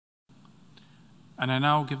And I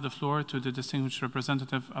now give the floor to the distinguished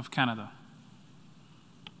representative of Canada.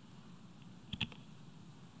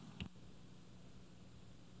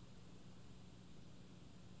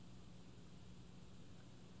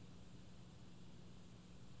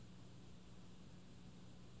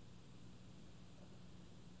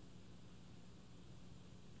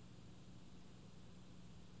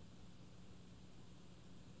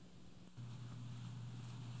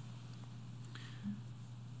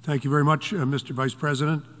 Thank you very much, Mr. Vice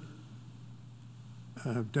President,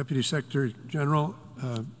 Deputy Secretary General,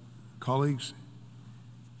 colleagues.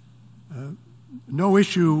 No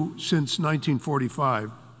issue since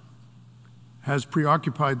 1945 has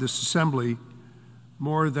preoccupied this Assembly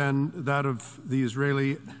more than that of the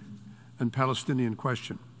Israeli and Palestinian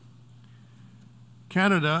question.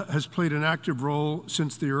 Canada has played an active role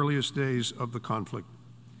since the earliest days of the conflict.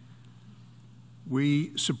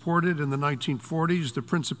 We supported in the 1940s the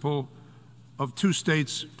principle of two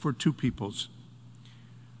states for two peoples.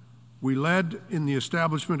 We led in the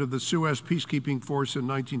establishment of the Suez Peacekeeping Force in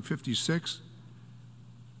 1956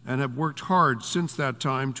 and have worked hard since that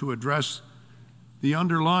time to address the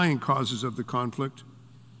underlying causes of the conflict,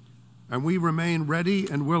 and we remain ready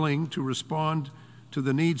and willing to respond to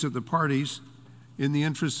the needs of the parties in the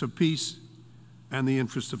interests of peace and the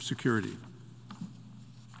interests of security.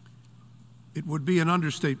 It would be an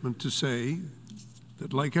understatement to say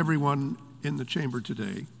that, like everyone in the chamber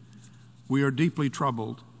today, we are deeply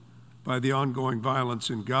troubled by the ongoing violence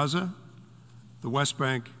in Gaza, the West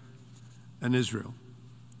Bank, and Israel.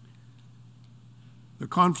 The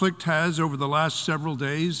conflict has, over the last several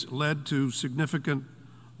days, led to significant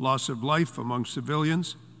loss of life among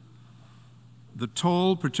civilians. The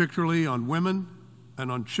toll, particularly on women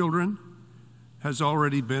and on children, has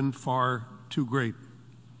already been far too great.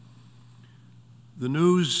 The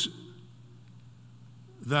news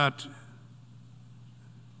that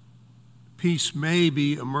peace may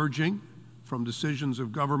be emerging from decisions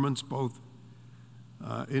of governments both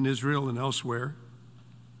in Israel and elsewhere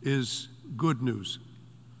is good news,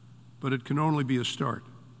 but it can only be a start.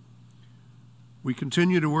 We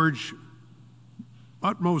continue to urge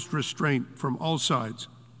utmost restraint from all sides,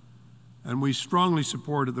 and we strongly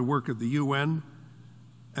support the work of the UN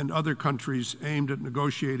and other countries aimed at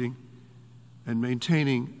negotiating and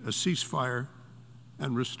maintaining a ceasefire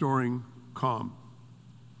and restoring calm.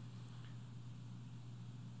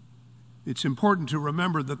 It's important to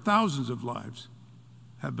remember that thousands of lives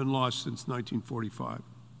have been lost since 1945.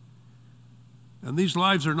 And these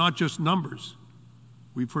lives are not just numbers.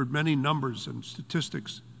 We've heard many numbers and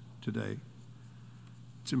statistics today.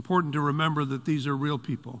 It's important to remember that these are real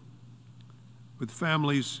people with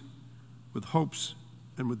families, with hopes,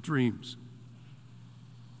 and with dreams.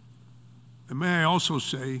 And may I also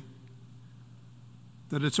say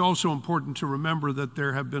that it's also important to remember that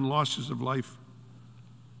there have been losses of life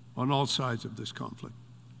on all sides of this conflict.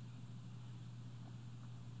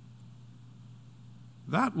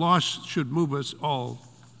 That loss should move us all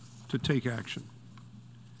to take action.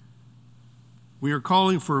 We are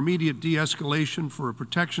calling for immediate de-escalation, for a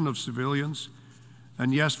protection of civilians,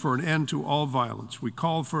 and yes, for an end to all violence. We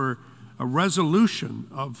call for a resolution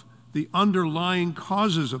of the underlying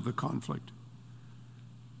causes of the conflict.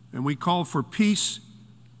 And we call for peace,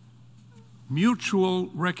 mutual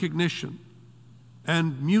recognition,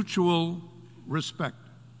 and mutual respect.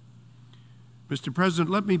 Mr. President,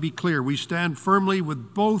 let me be clear. We stand firmly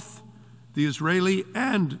with both the Israeli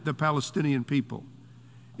and the Palestinian people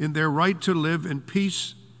in their right to live in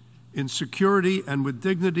peace, in security, and with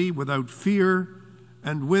dignity, without fear,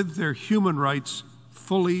 and with their human rights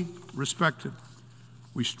fully respected.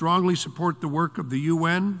 We strongly support the work of the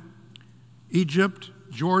UN, Egypt,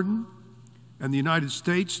 Jordan, and the United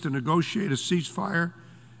States to negotiate a ceasefire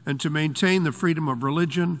and to maintain the freedom of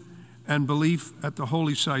religion and belief at the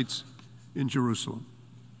holy sites in Jerusalem.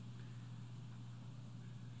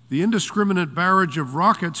 The indiscriminate barrage of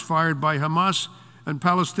rockets fired by Hamas and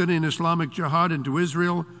Palestinian Islamic Jihad into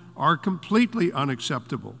Israel are completely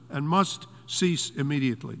unacceptable and must cease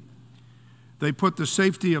immediately. They put the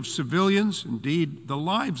safety of civilians, indeed the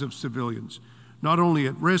lives of civilians, not only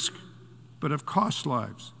at risk, but have cost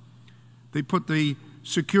lives. They put the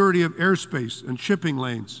security of airspace and shipping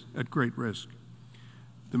lanes at great risk.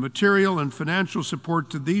 The material and financial support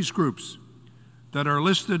to these groups that are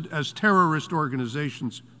listed as terrorist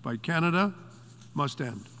organizations by Canada must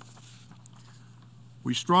end.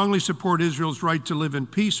 We strongly support Israel's right to live in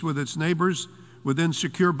peace with its neighbors within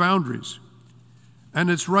secure boundaries, and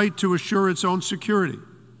its right to assure its own security.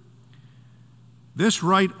 This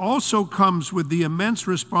right also comes with the immense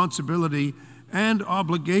responsibility and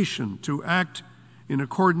obligation to act in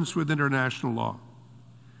accordance with international law.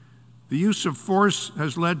 The use of force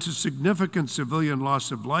has led to significant civilian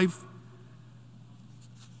loss of life,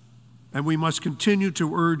 and we must continue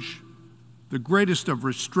to urge the greatest of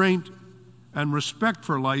restraint and respect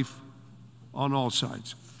for life on all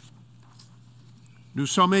sides. Nous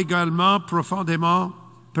sommes également profondément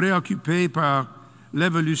préoccupés par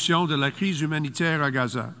l'évolution de la crise humanitaire à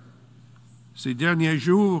Gaza. Ces derniers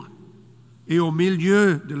jours, et au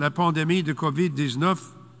milieu de la pandémie de COVID-19,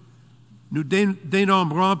 nous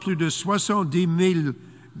dénombrons plus de 70 000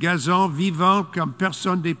 Gazans vivant comme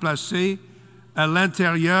personnes déplacées à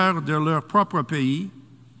l'intérieur de leur propre pays,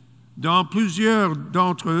 dont plusieurs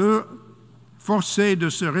d'entre eux forcés de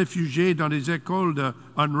se réfugier dans les écoles de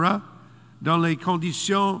UNRWA dans les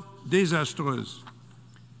conditions désastreuses.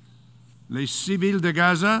 Les civils de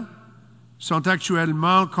Gaza sont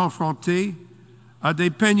actuellement confrontés à des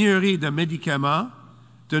pénuries de médicaments,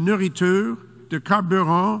 de nourriture, de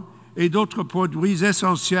carburant et d'autres produits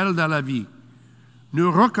essentiels dans la vie. Nous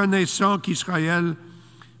reconnaissons qu'Israël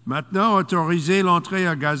maintenant a autorisé l'entrée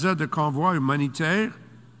à Gaza de convois humanitaires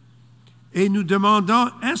et nous demandons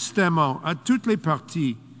instamment à toutes les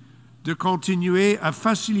parties de continuer à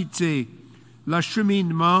faciliter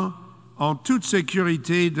l'acheminement en toute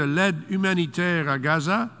sécurité de l'aide humanitaire à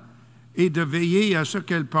Gaza et de veiller à ce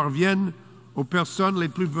qu'elle parvienne aux personnes les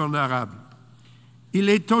plus vulnérables. Il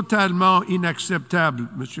est totalement inacceptable,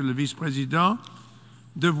 Monsieur le Vice-président,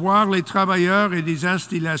 de voir les travailleurs et les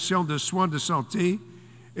installations de soins de santé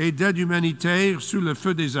et d'aide humanitaire sous le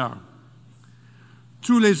feu des armes.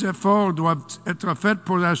 Tous les efforts doivent être faits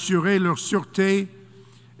pour assurer leur sûreté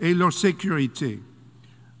et leur sécurité.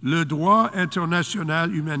 Le droit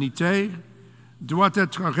international humanitaire doit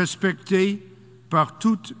être respecté par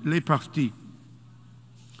toutes les parties.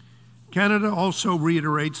 Canada also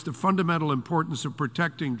reiterates the fundamental importance of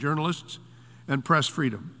protecting journalists and press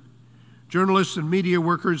freedom. Journalists and media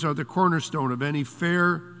workers are the cornerstone of any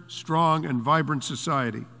fair, strong, and vibrant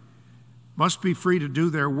society. Must be free to do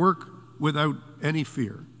their work without any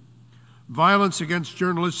fear. Violence against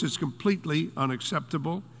journalists is completely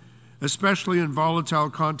unacceptable, especially in volatile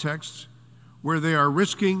contexts where they are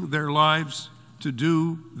risking their lives to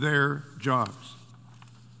do their jobs.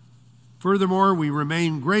 Furthermore, we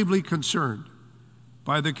remain gravely concerned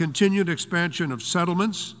by the continued expansion of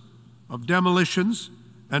settlements, of demolitions,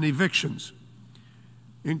 and evictions,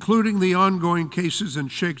 including the ongoing cases in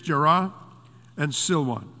Sheikh Jarrah and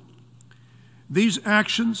Silwan. These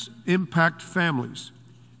actions impact families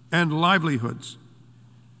and livelihoods.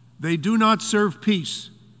 They do not serve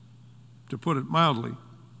peace, to put it mildly,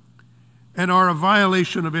 and are a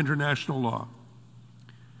violation of international law.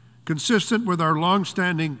 Consistent with our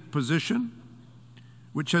long-standing position,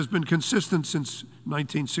 which has been consistent since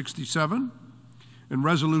 1967 in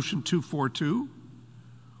Resolution 242,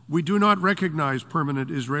 we do not recognize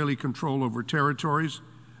permanent Israeli control over territories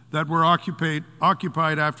that were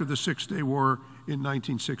occupied after the Six-Day War in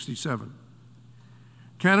 1967.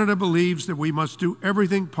 Canada believes that we must do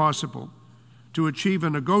everything possible to achieve a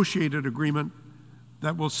negotiated agreement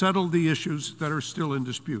that will settle the issues that are still in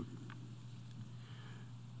dispute.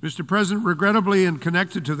 Mr. President, regrettably and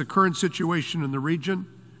connected to the current situation in the region,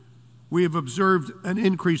 we have observed an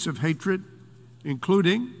increase of hatred,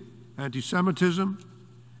 including anti-Semitism,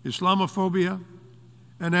 Islamophobia,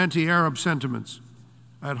 and anti-Arab sentiments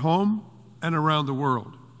at home and around the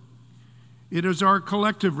world. It is our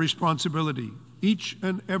collective responsibility, each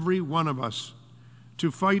and every one of us, to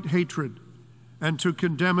fight hatred and to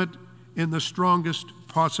condemn it in the strongest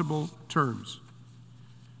possible terms.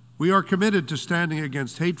 We are committed to standing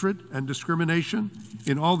against hatred and discrimination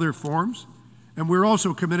in all their forms, and we're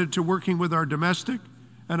also committed to working with our domestic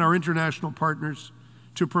and our international partners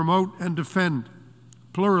to promote and defend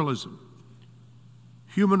pluralism,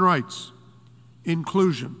 human rights,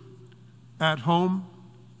 inclusion, at home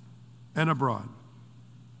and abroad.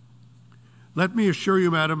 Let me assure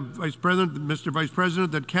you, Madam Vice President, Mr. Vice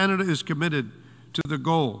President, that Canada is committed to the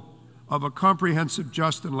goal of a comprehensive,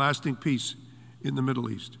 just, and lasting peace in the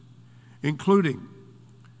Middle East, including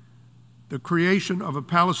the creation of a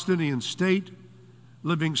Palestinian state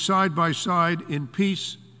living side by side in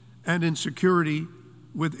peace and in security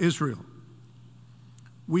with Israel.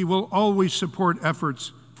 We will always support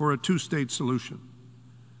efforts for a two-state solution,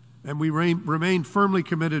 and we remain firmly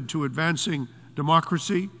committed to advancing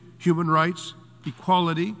democracy, human rights,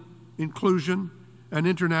 equality, inclusion, and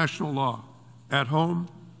international law at home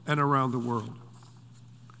and around the world.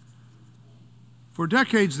 For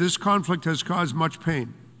decades, this conflict has caused much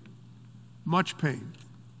pain,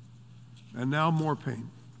 and now more pain,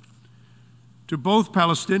 to both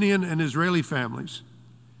Palestinian and Israeli families,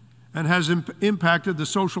 and has impacted the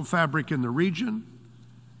social fabric in the region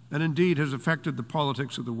and indeed has affected the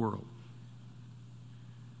politics of the world.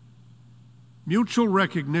 Mutual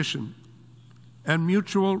recognition and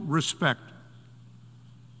mutual respect.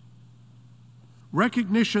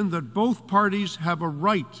 Recognition that both parties have a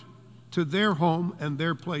right to their home and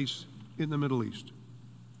their place in the Middle East.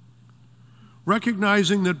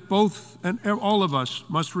 Recognizing that both and all of us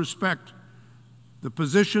must respect the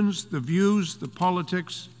positions, the views, the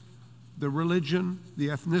politics, the religion, the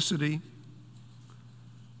ethnicity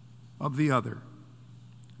of the other.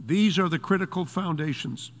 These are the critical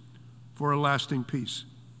foundations for a lasting peace.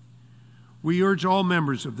 We urge all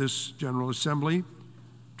members of this General Assembly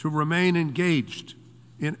to remain engaged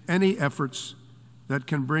in any efforts that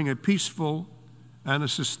can bring a peaceful and a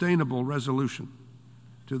sustainable resolution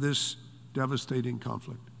to this devastating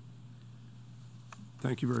conflict.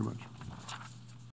 Thank you very much.